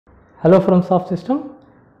Hello from Soft System.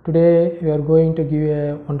 Today we are going to give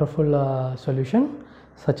a wonderful solution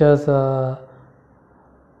such as our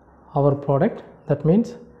product, that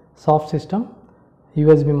means Soft System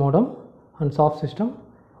USB modem and Soft System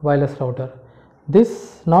wireless router.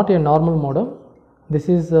 This not a normal modem, this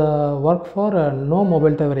is work for no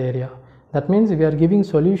mobile tower area. That means we are giving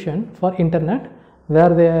solution for internet where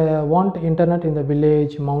they want internet in the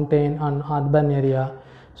village, mountain and urban area.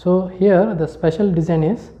 So here the special design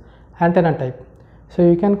is antenna type. So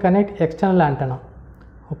you can connect external antenna.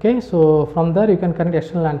 Okay, so from there you can connect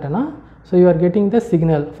external antenna. So you are getting the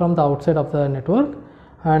signal from the outside of the network.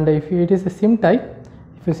 And if it is a SIM type,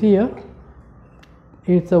 if you see here,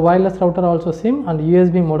 it's a wireless router also SIM and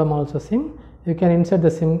USB modem also SIM. You can insert the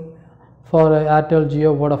SIM for Airtel,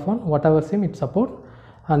 Jio, Vodafone, whatever SIM it support.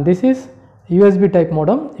 And this is USB type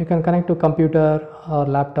modem. You can connect to computer or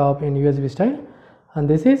laptop in USB style. And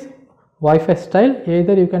this is Wi-Fi style,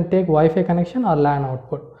 either you can take Wi-Fi connection or LAN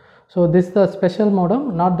output. So this is the special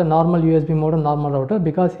modem, not the normal USB modem, normal router,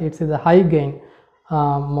 because it's a high gain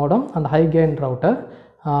modem and high gain router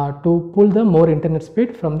to pull the more internet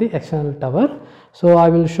speed from the external tower. So I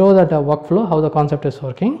will show that workflow, how the concept is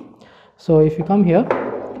working. So if you come here,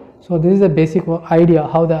 so this is the basic idea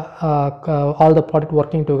how the all the product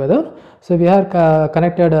working together. So we have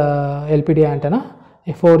connected LPD antenna,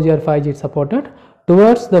 4G or 5G supported,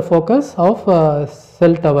 towards the focus of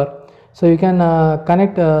cell tower. So you can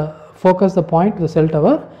connect focus the point to the cell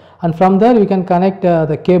tower, and from there you can connect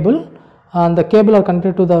the cable, and the cable are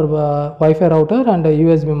connected to the Wi-Fi router and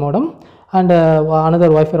USB modem, and another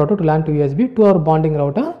Wi-Fi router to LAN to USB to our bonding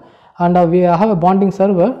router. And we have a bonding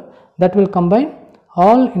server that will combine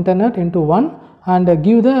all internet into one and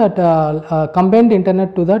give that combined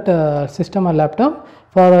internet to that system or laptop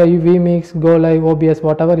for vMix, GoLive, OBS,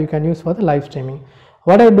 whatever you can use for the live streaming.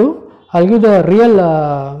 What I do, I'll give the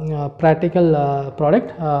real practical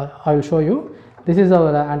product. I will show you. This is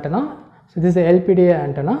our antenna. So this is a LPDA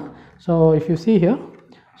antenna. So if you see here,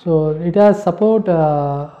 so it has support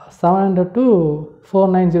 700 to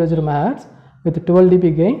 4900 MHz with 12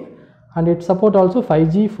 dB gain, and it support also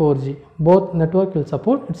 5G, 4G. Both network will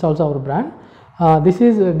support. It's also our brand. This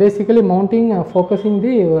is basically mounting, focusing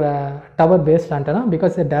the tower based antenna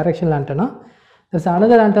because it's a directional antenna. There's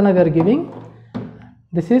another antenna we are giving.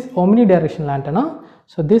 This is omnidirectional antenna.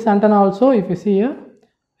 So this antenna also, if you see here,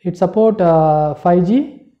 it support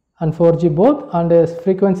 5G and 4G both, and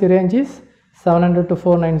frequency range is 700 to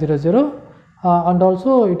 4900, and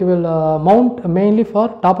also it will mount mainly for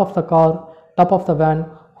top of the car, top of the van.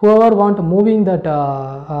 Whoever want moving that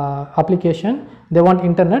application, they want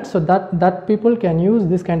internet, so that people can use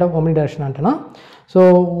this kind of omnidirectional antenna.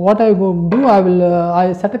 So what I will do,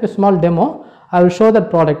 I set up a small demo. I will show that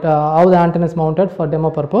product, how the antenna is mounted for demo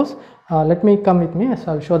purpose. Let me come with me,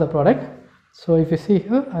 so I will show the product. So if you see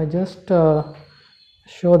here, I just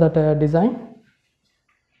show that design.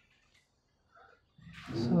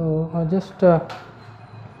 So I just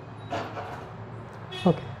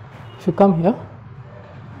okay, if you come here,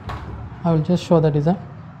 I will just show the design.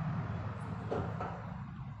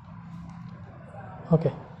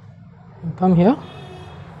 Okay, come here.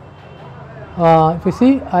 If you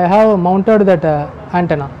see, I have mounted that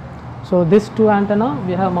antenna. So this two antenna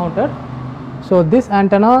we have mounted. So this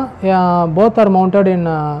antenna both are mounted in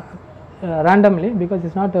randomly because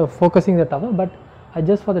it's not focusing the tower, but I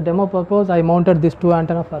just for the demo purpose I mounted these two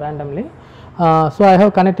antenna for randomly. So I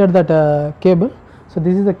have connected that cable. So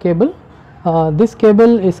this is the cable. This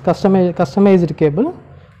cable is customized cable.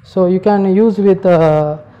 So you can use with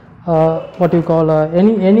what you call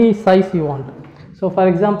any size you want. So for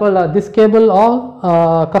example, this cable all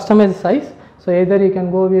customized size. So either you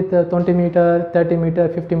can go with 20 meter, 30 meter,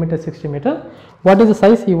 50 meter, 60 meter. What is the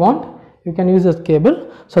size you want? You can use this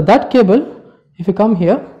cable. So that cable, if you come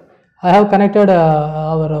here, I have connected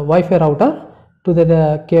our Wi-Fi router to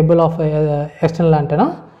the cable of external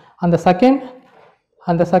antenna. And the second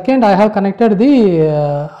I have connected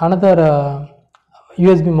the another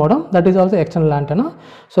USB modem, that is also external antenna.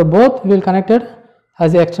 So both will connected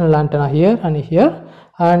as the external antenna here and here,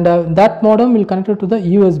 and that modem will connected to the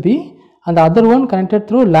USB, and the other one connected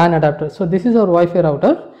through LAN adapter. So this is our Wi-Fi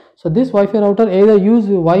router. So this Wi-Fi router either use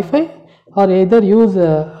Wi-Fi or either use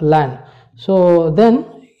LAN. So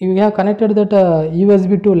then you have connected that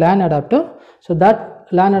USB to LAN adapter. So that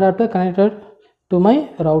LAN adapter connected to my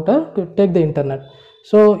router to take the internet.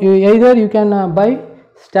 So either you can buy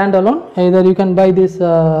standalone, either you can buy this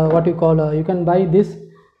what you call you can buy this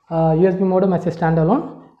USB modem as a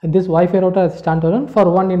standalone, this Wi-Fi router as standalone for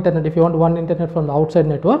one internet. If you want one internet from the outside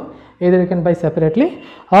network, either you can buy separately,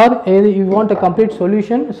 or either you want a complete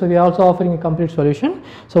solution. So we are also offering a complete solution.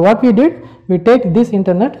 So what we did, we take this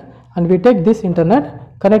internet and we take this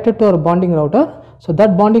internet connected to our bonding router. So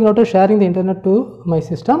that bonding router sharing the internet to my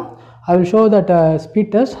system. I will show that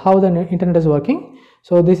speed test how the internet is working.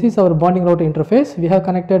 So this is our bonding router interface. We have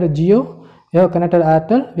connected Jio, we have connected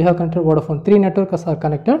Airtel, we have connected Vodafone. 3 networks are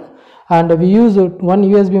connected, and we use one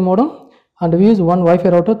USB modem, and we use one Wi-Fi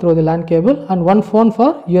router through the LAN cable, and one phone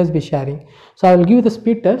for USB sharing. So I will give the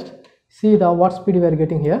speed test. See what speed we are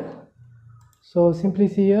getting here. So simply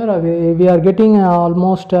see here, we are getting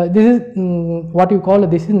almost this is what you call,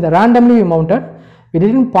 this is the randomly we mounted. We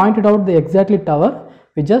didn't point it out the exactly tower.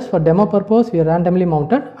 We just for demo purpose we are randomly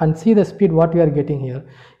mounted, and see the speed what we are getting here.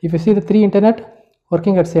 If you see the 3 internet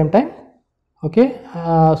working at same time, okay,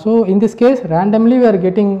 so in this case randomly we are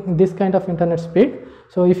getting this kind of internet speed.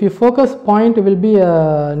 So if you focus point will be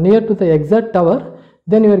near to the exact tower,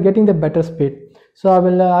 then you are getting the better speed. So I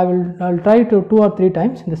will try to 2 or 3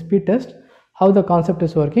 times in the speed test how the concept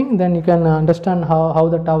is working. Then you can understand how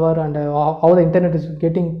the tower and how the internet is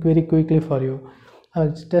getting very quickly for you.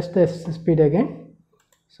 I'll test the speed again.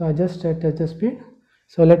 So I just test the speed.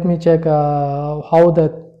 So let me check how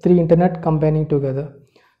the 3 internet combining together.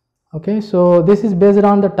 Okay, so this is based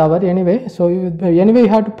on the tower anyway. So anyway you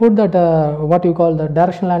have to put that what you call the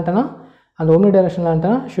directional antenna and omnidirectional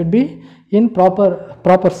antenna should be in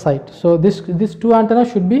proper site. So this 2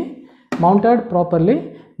 antennas should be mounted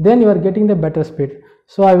properly, then you are getting the better speed.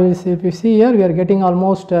 So I will see, if you see here we are getting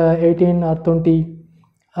almost 18 or 20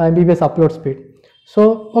 Mbps upload speed.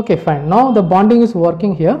 So okay, fine, now the bonding is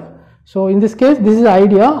working here. So in this case this is the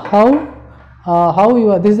idea how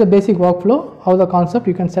you are, this is the basic workflow, how the concept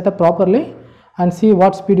you can set up properly and see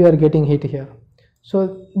what speed you are getting hit here.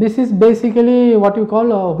 So this is basically what you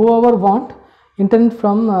call whoever want internet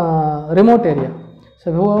from remote area.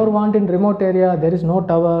 So whoever want in remote area, there is no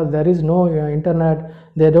tower, there is no internet,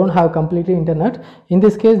 they don't have completely internet. In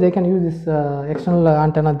this case they can use this external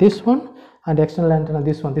antenna, this one, and external antenna,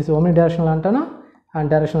 this one. This is omnidirectional antenna and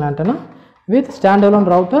directional antenna with standalone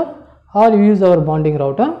router, or you use our bonding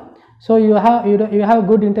router. So you have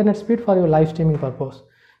good internet speed for your live streaming purpose.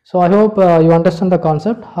 So I hope you understand the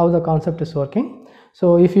concept, how the concept is working.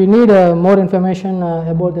 So if you need more information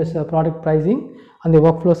about this product pricing and the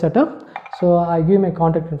workflow setup, so I give my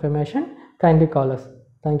contact information, kindly call us.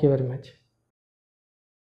 Thank you very much.